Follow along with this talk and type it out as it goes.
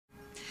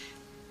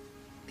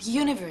The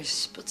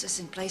universe puts us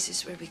in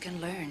places where we can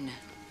learn.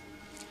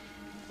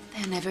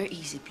 They are never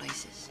easy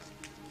places,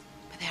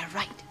 but they are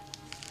right.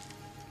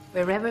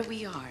 Wherever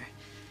we are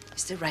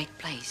is the right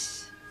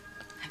place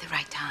and the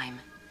right time.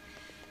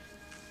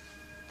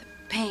 The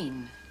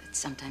pain that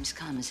sometimes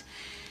comes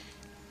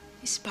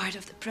is part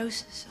of the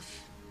process of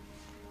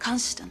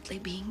constantly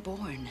being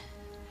born.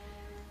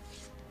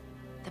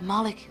 The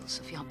molecules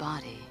of your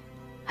body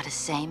are the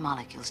same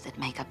molecules that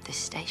make up this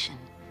station,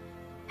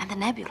 and the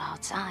nebula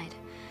outside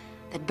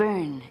that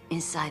burn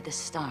inside the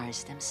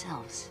stars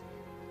themselves.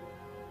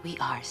 We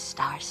are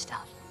star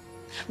stuff.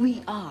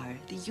 We are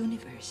the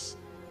universe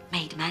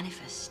made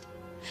manifest,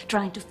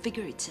 trying to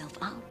figure itself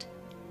out.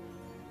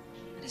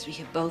 And as we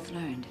have both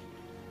learned,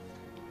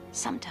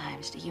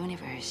 sometimes the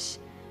universe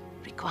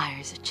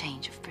requires a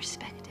change of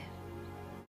perspective.